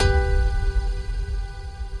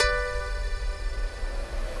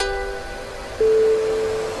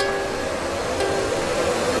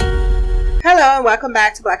everyone. Welcome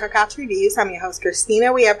back to Black Girl Couch Reviews. I'm your host,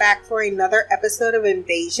 Christina. We are back for another episode of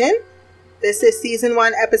Invasion. This is Season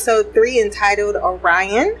 1, Episode 3, entitled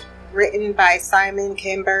Orion, written by Simon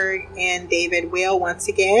Kinberg and David Weil once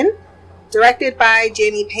again. Directed by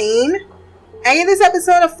Jamie Payne. I gave this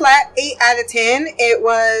episode a flat 8 out of 10. It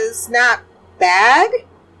was not bad,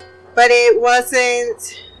 but it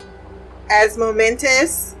wasn't as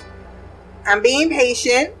momentous. I'm being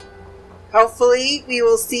patient. Hopefully we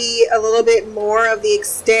will see a little bit more of the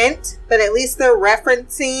extent, but at least they're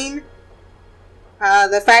referencing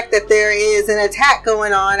the fact that there is an attack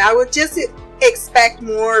going on. I would just expect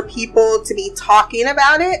more people to be talking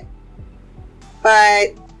about it.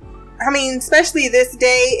 But, I mean, especially this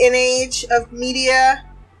day and age of media,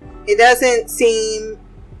 it doesn't seem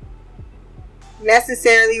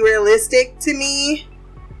necessarily realistic to me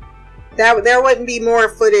that there wouldn't be more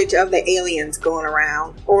footage of the aliens going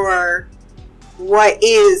around or what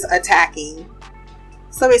is attacking.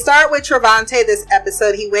 So we start with Travante this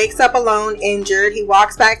episode. He wakes up alone, injured. He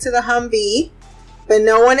walks back to the Humvee, but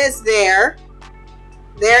no one is there.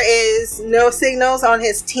 There is no signals on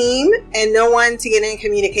his team and no one to get in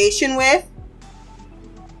communication with.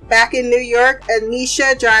 Back in New York,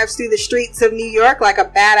 Anisha drives through the streets of New York like a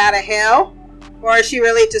bat out of hell. Or she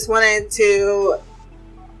really just wanted to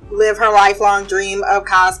live her lifelong dream of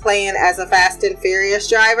cosplaying as a Fast and Furious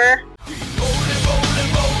driver.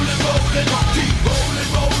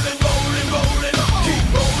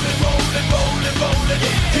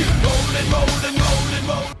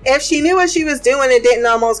 If she knew what she was doing and didn't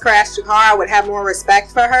almost crash the car, I would have more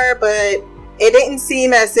respect for her, but it didn't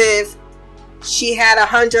seem as if she had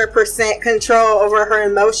 100% control over her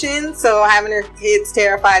emotions, so having her kids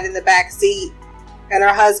terrified in the back seat and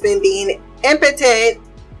her husband being impotent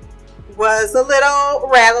was a little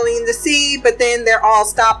rattling to see. But then they're all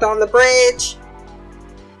stopped on the bridge,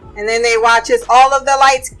 and then they watch as all of the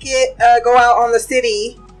lights go out on the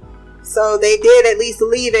city, so they did at least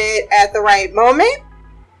leave it at the right moment.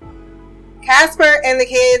 Casper and the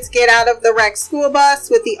kids get out of the wrecked school bus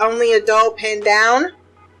with the only adult pinned down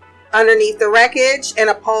underneath the wreckage and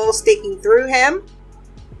a pole sticking through him.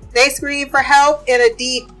 They scream for help in a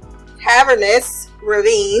deep, cavernous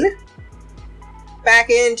ravine. Back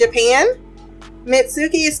in Japan,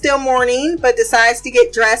 Mitsuki is still mourning but decides to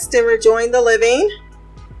get dressed and rejoin the living.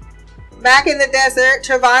 Back in the desert,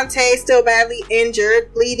 Travante, still badly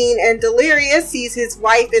injured, bleeding and delirious, sees his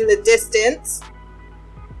wife in the distance.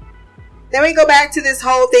 Then we go back to this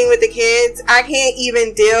whole thing with the kids. I can't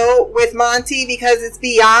even deal with Monty because it's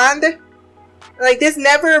beyond. Like,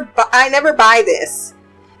 I never buy this.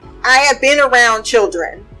 I have been around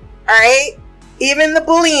children, alright? Even the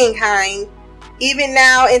bullying kind. Even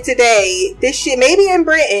now and today, this shit, maybe in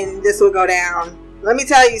Britain, this will go down. Let me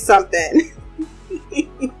tell you something.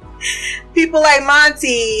 People like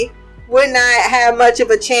Monty would not have much of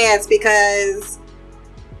a chance because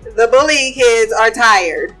the bully kids are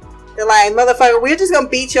tired. They're like, motherfucker, we're just gonna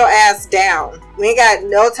beat your ass down. We ain't got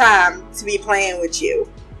no time to be playing with you.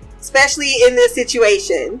 Especially in this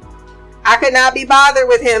situation. I could not be bothered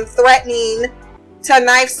with him threatening to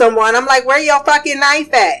knife someone. I'm like, where your fucking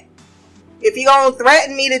knife at? If you're gonna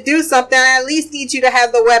threaten me to do something, I at least need you to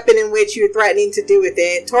have the weapon in which you're threatening to do with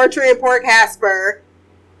it. Torturing poor Casper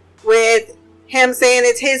with him saying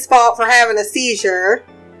it's his fault for having a seizure.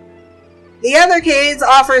 The other kids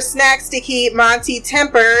offer snacks to keep Monty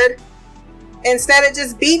tempered instead of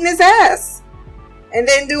just beating his ass and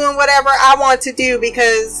then doing whatever I want to do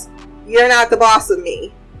because you're not the boss of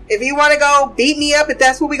me. If you want to go beat me up, if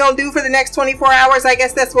that's what we're going to do for the next 24 hours, I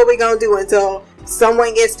guess that's what we're going to do until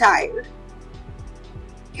someone gets tired.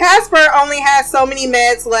 Casper only has so many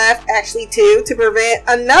meds left, actually 2, to prevent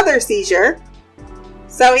another seizure.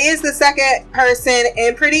 So he is the second person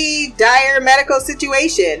in pretty dire medical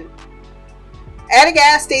situation. At a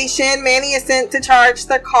gas station, Manny is sent to charge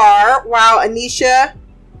the car while Anisha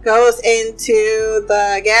goes into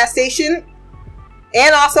the gas station.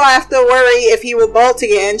 And also have to worry if he will bolt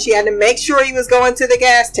again. She had to make sure he was going to the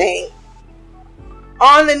gas tank.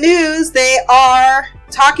 On the news, they are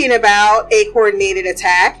talking about a coordinated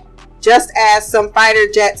attack, just as some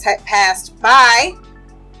fighter jets had passed by.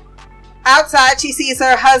 Outside, she sees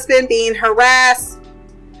her husband being harassed.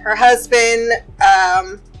 Her husband,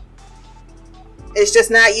 is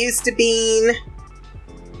just not used to being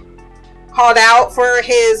called out for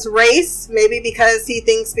his race. Maybe because he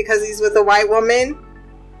thinks because he's with a white woman.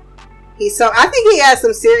 I think he has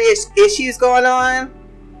some serious issues going on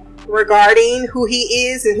regarding who he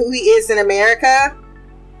is and who he is in America.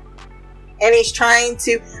 And he's trying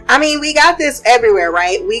to, I mean, we got this everywhere,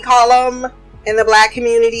 right? We call them in the black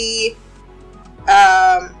community,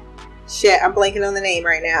 Shit, I'm blanking on the name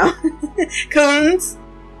right now. Coons.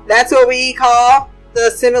 That's what we call the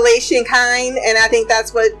simulation kind, and I think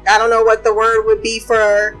that's what, I don't know what the word would be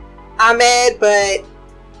for Ahmed, but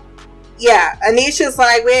yeah, Anisha's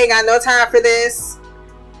like, we ain't got no time for this.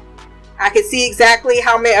 I can see exactly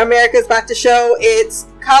how America's about to show its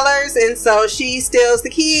colors, and so she steals the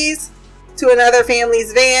keys to another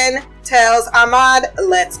family's van, tells Ahmad,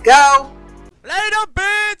 let's go. Later,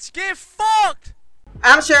 bitch! Get fucked!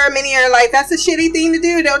 I'm sure many are like, that's a shitty thing to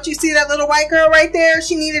do. Don't you see that little white girl right there?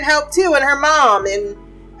 She needed help too, and her mom. And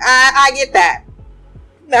I get that.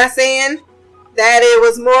 Not saying that it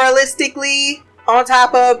was moralistically on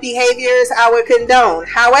top of behaviors I would condone.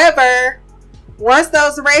 However, once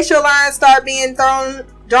those racial lines start being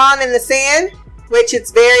drawn in the sand, which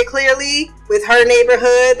it's very clearly with her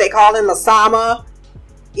neighborhood, they call him Osama.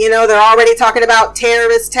 You know, they're already talking about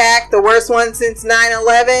terrorist attack, the worst one since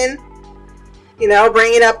 9/11. You know,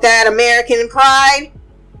 bringing up that American pride.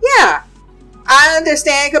 Yeah, I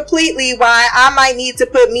understand completely why I might need to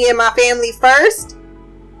put me and my family first.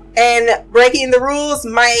 And breaking the rules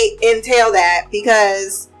might entail that,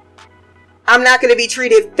 because I'm not going to be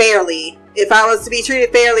treated fairly. If I was to be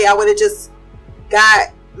treated fairly, I would have just got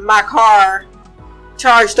my car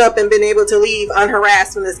charged up and been able to leave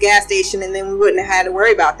unharassed from this gas station, and then we wouldn't have had to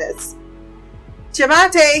worry about this.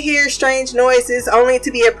 Javante hears strange noises only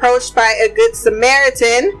to be approached by a good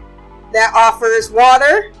Samaritan that offers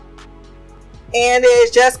water and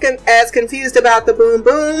is just as confused about the boom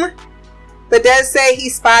boom, but does say he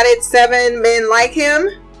spotted 7 men like him.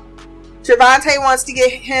 Javante wants to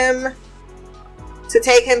get him to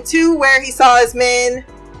take him to where he saw his men,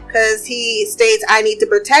 because he states, I need to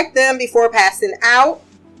protect them before passing out.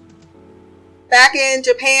 Back in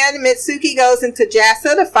Japan, Mitsuki goes into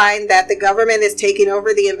JASA to find that the government is taking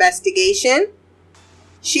over the investigation.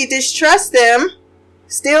 She distrusts them,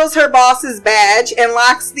 steals her boss's badge, and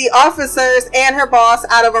locks the officers and her boss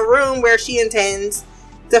out of a room where she intends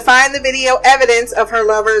to find the video evidence of her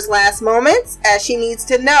lover's last moments, as she needs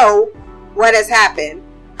to know what has happened.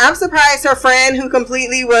 I'm surprised her friend, who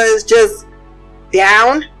completely was just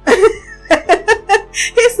down,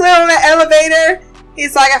 he slid on the elevator.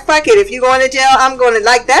 He's like, fuck it, if you going to jail, I'm going to,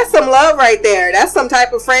 like, that's some love right there. That's some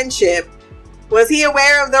type of friendship. Was he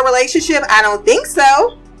aware of the relationship? I don't think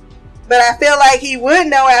so. But I feel like he would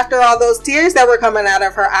know after all those tears that were coming out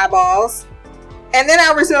of her eyeballs. And then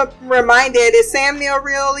I was reminded, is Sam Neill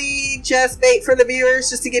really just bait for the viewers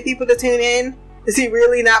just to get people to tune in? Is he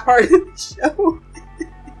really not part of the show?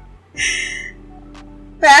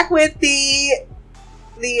 Back with the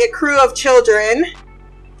crew of children,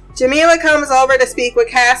 Jamila comes over to speak with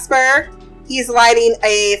Casper. He's lighting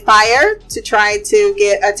a fire to try to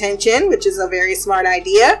get attention, which is a very smart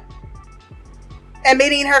idea.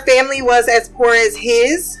 Admitting her family was as poor as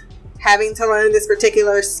his, having to learn this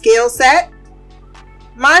particular skill set.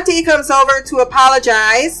 Monty comes over to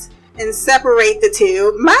apologize and separate the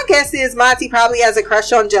two. My guess is Monty probably has a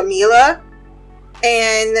crush on Jamila,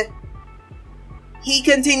 and he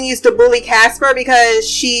continues to bully Casper because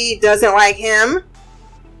she doesn't like him.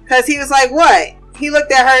 Because he was like, what? He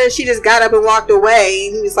looked at her and she just got up and walked away.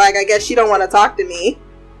 And he was like, I guess she don't want to talk to me.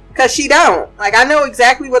 Because she don't. Like, I know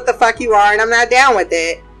exactly what the fuck you are and I'm not down with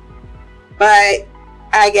it. But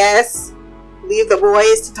I guess leave the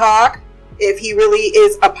boys to talk if he really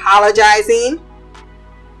is apologizing.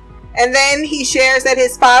 And then he shares that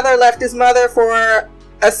his father left his mother for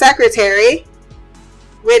a secretary,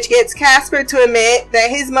 which gets Casper to admit that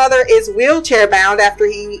his mother is wheelchair bound after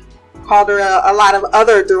he called her a lot of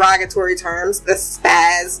other derogatory terms. The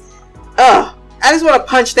spaz. Ugh. I just want to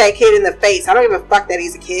punch that kid in the face. I don't give a fuck that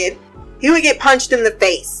he's a kid. He would get punched in the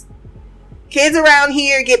face. Kids around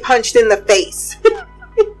here get punched in the face.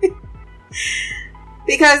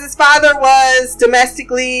 Because his father was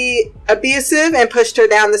domestically abusive and pushed her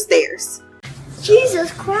down the stairs.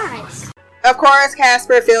 Jesus Christ. Of course,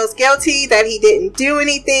 Casper feels guilty that he didn't do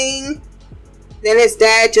anything. Then his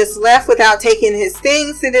dad just left without taking his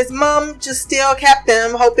things, and his mom just still kept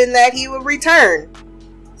them, hoping that he would return.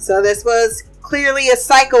 So this was clearly a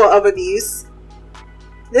cycle of abuse.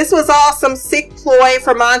 This was all some sick ploy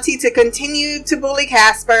for Monty to continue to bully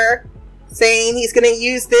Casper, saying he's going to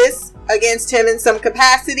use this against him in some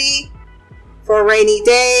capacity for a rainy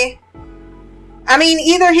day. I mean,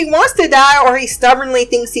 either he wants to die or he stubbornly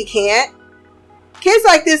thinks he can't. Kids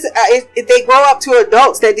like this, they grow up to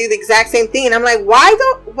adults that do the exact same thing. And I'm like, why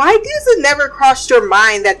does it never cross your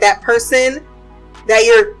mind that that person that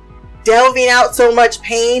you're delving out so much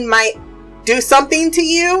pain might do something to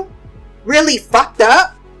you really fucked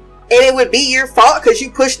up? And it would be your fault because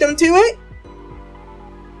you pushed them to it?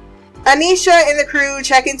 Anisha and the crew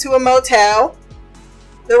check into a motel.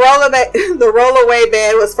 The rollaway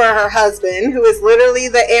bed was for her husband, who is literally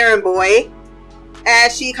the errand boy,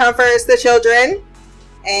 as she comforts the children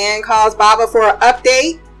and calls Baba for an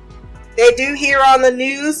update. They do hear on the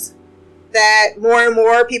news that more and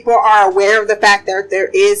more people are aware of the fact that there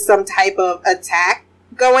is some type of attack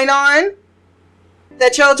going on. The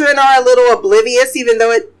children are a little oblivious, even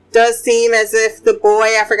though it does seem as if the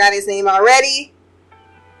boy, I forgot his name already,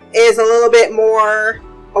 is a little bit more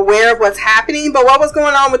aware of what's happening. But what was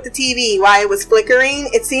going on with the TV? Why it was flickering?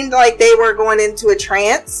 It seemed like they were going into a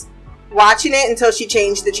trance watching it until she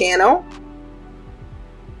changed the channel.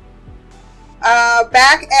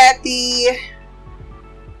 Back at the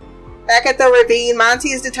ravine, Monty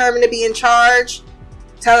is determined to be in charge,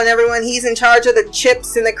 telling everyone he's in charge of the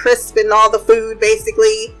chips and the crisp and all the food,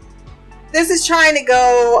 basically. This is trying to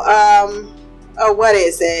go, what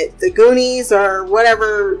is it? The Goonies or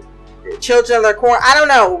whatever, Children of the Corn. I don't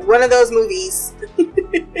know. One of those movies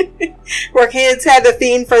where kids had the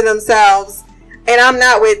theme for themselves. And I'm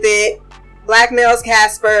not with it. Blackmails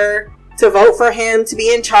Casper to vote for him to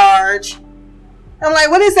be in charge. I'm like,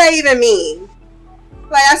 what does that even mean?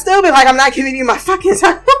 Like, I still be like, I'm not giving you my fucking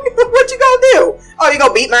time. What you gonna do? Oh, you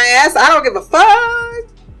gonna beat my ass? I don't give a fuck.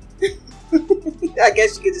 I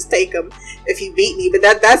guess you could just take them if you beat me. But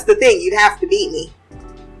that's the thing. You'd have to beat me.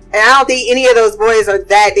 And I don't think any of those boys are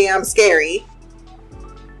that damn scary.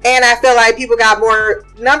 And I feel like people got more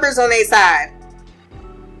numbers on their side.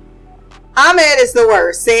 Ahmed is the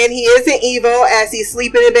worst, saying he isn't evil as he's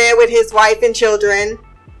sleeping in bed with his wife and children,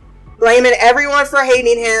 blaming everyone for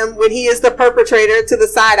hating him when he is the perpetrator to the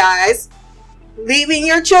side eyes. Leaving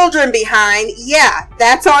your children behind, yeah,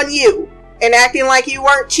 that's on you. And acting like you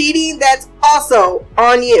weren't cheating, that's also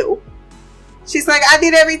on you. She's like, I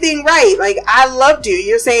did everything right. Like, I loved you.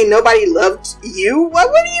 You're saying nobody loved you? What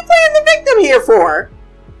are you playing the victim here for?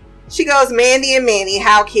 She goes, Mandy and Manny,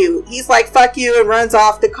 how cute. He's like, fuck you, and runs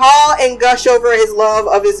off to call and gush over his love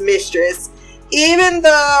of his mistress. Even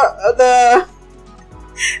the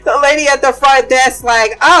lady at the front desk,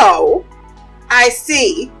 like, oh, I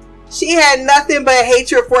see. She had nothing but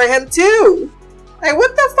hatred for him too. Like,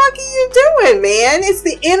 what the fuck are you doing, man? It's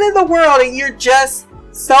the end of the world and you're just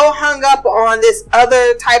so hung up on this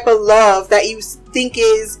other type of love that you think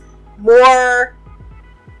is more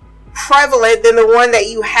prevalent than the one that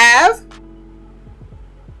you have.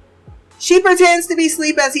 She pretends to be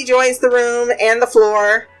asleep as he joins the room and the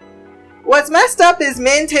floor. What's messed up is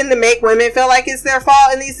men tend to make women feel like it's their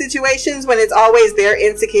fault in these situations when it's always their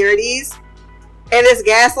insecurities. And this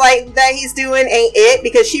gaslight that he's doing ain't it,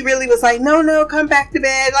 because she really was like, no, come back to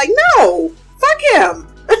bed. Like, no, fuck him.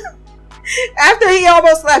 After he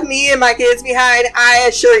almost left me and my kids behind, I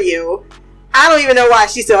assure you, I don't even know why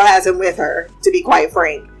she still has him with her, to be quite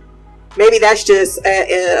frank. Maybe that's just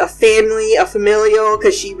a family, a familial,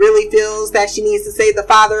 because she really feels that she needs to save the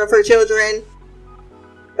father of her children.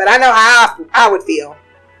 But I know how I would feel.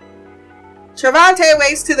 Trevante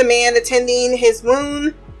waves to the man attending his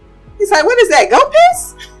wound. He's like, what is that, goat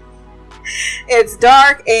piss? It's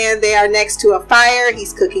dark and they are next to a fire.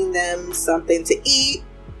 He's cooking them something to eat.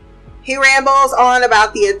 He rambles on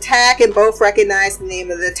about the attack and both recognize the name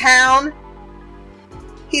of the town.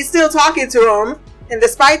 He's still talking to him. And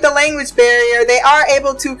despite the language barrier, they are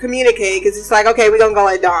able to communicate because he's like, okay, we're going to go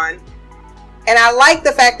at dawn. And I like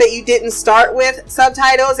the fact that you didn't start with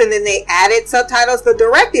subtitles and then they added subtitles. The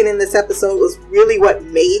directing in this episode was really what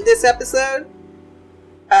made this episode.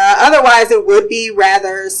 Otherwise, it would be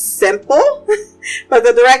rather simple. But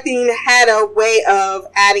the directing had a way of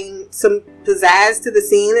adding some pizzazz to the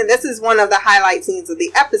scene. And this is one of the highlight scenes of the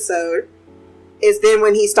episode. Is then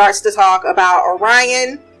when he starts to talk about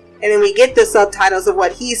Orion. And then we get the subtitles of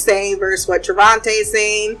what he's saying versus what Trevante is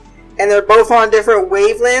saying. And they're both on different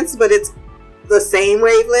wavelengths, but it's the same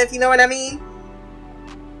wavelength, you know what I mean?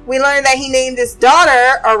 We learned that he named his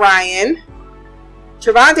daughter Orion.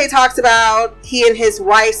 Trevante talks about he and his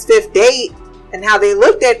wife's 5th date and how they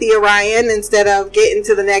looked at the Orion instead of getting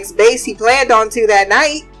to the next base he planned on to that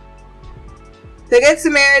night. The Good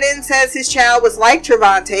Samaritan says his child was like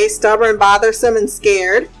Trevante, stubborn, bothersome, and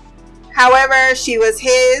scared. However, she was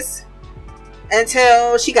his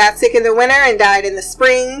until she got sick in the winter and died in the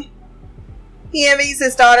spring. He envies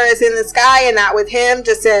his daughter is in the sky and not with him,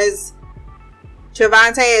 just as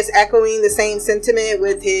Trevante is echoing the same sentiment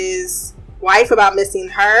with his wife about missing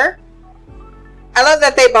her. I love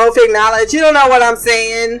that they both acknowledge, you don't know what I'm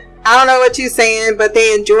saying, I don't know what you're saying, but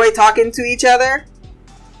they enjoy talking to each other.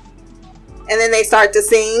 And then they start to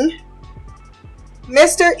sing.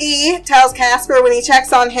 Mr. E tells Casper when he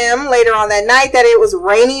checks on him later on that night that it was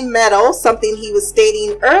raining metal, something he was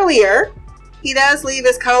stating earlier. He does leave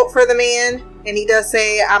his coat for the man, and he does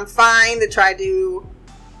say, I'm fine, to try to,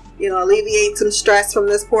 alleviate some stress from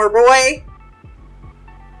this poor boy.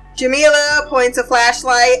 Jamila points a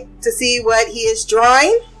flashlight to see what he is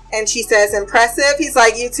drawing, and she says, impressive. He's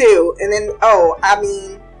like, you too. And then,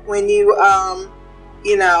 when you,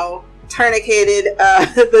 tourniqueted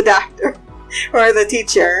the doctor or the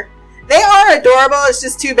teacher. They are adorable. It's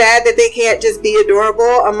just too bad that they can't just be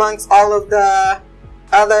adorable amongst all of the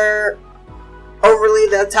other over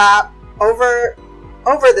the top.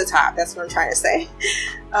 That's what I'm trying to say.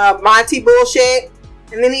 Monty bullshit.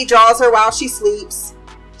 And then he draws her while she sleeps.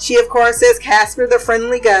 She, of course, says, Casper the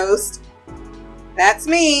friendly ghost. That's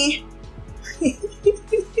me. It's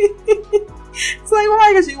like,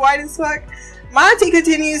 why is she white as fuck? Monty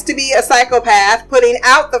continues to be a psychopath, putting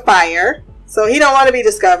out the fire, so he don't want to be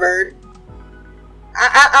discovered.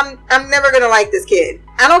 I'm never gonna like this kid.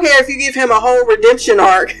 I don't care if you give him a whole redemption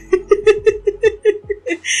arc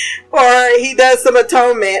or he does some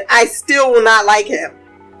atonement. I still will not like him.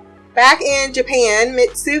 Back in Japan,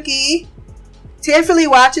 Mitsuki tearfully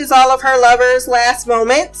watches all of her lover's last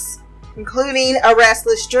moments, including a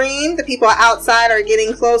restless dream. The people outside are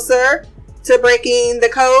getting closer to breaking the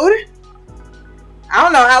code. I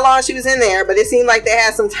don't know how long she was in there, but it seemed like they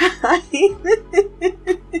had some time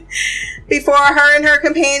before her and her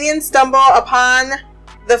companion stumble upon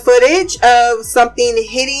the footage of something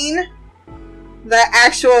hitting the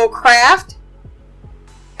actual craft.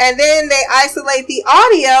 And then they isolate the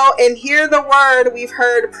audio and hear the word we've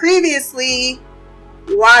heard previously,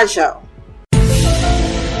 Wajo.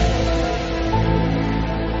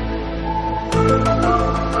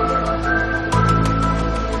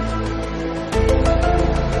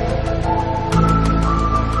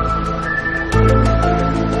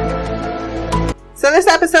 So this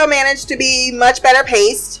episode managed to be much better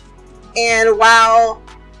paced, and while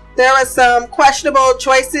there was some questionable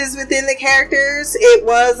choices within the characters, it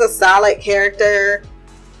was a solid character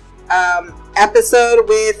episode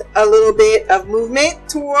with a little bit of movement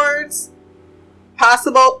towards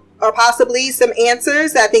possibly some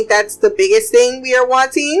answers. I think that's the biggest thing we are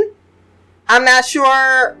wanting. I'm not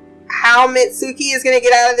sure how Mitsuki is going to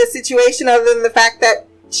get out of this situation other than the fact that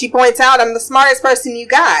she points out, I'm the smartest person you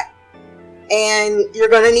got, and you're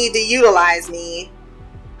going to need to utilize me.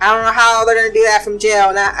 I don't know how they're going to do that from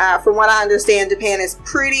jail. From what I understand, Japan is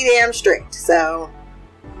pretty damn strict. So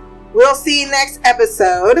we'll see next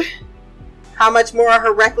episode how much more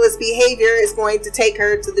her reckless behavior is going to take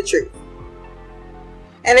her to the truth.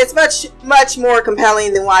 And it's much, much more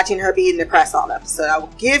compelling than watching her be in the press all episode. I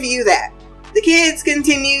will give you that. The kids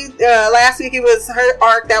continued. Last week it was her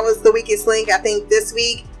arc. That was the weakest link. I think this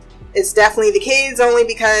week it's definitely the kids, only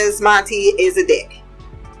because Monty is a dick.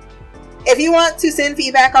 If you want to send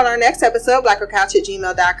feedback on our next episode,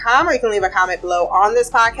 blackgirlcouch@gmail.com, or you can leave a comment below on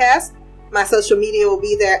this podcast. My social media will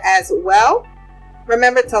be there as well.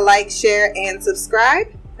 Remember to like, share, and subscribe.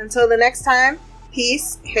 Until the next time,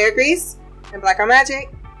 peace, hair grease, and Black Girl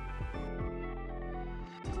Magic.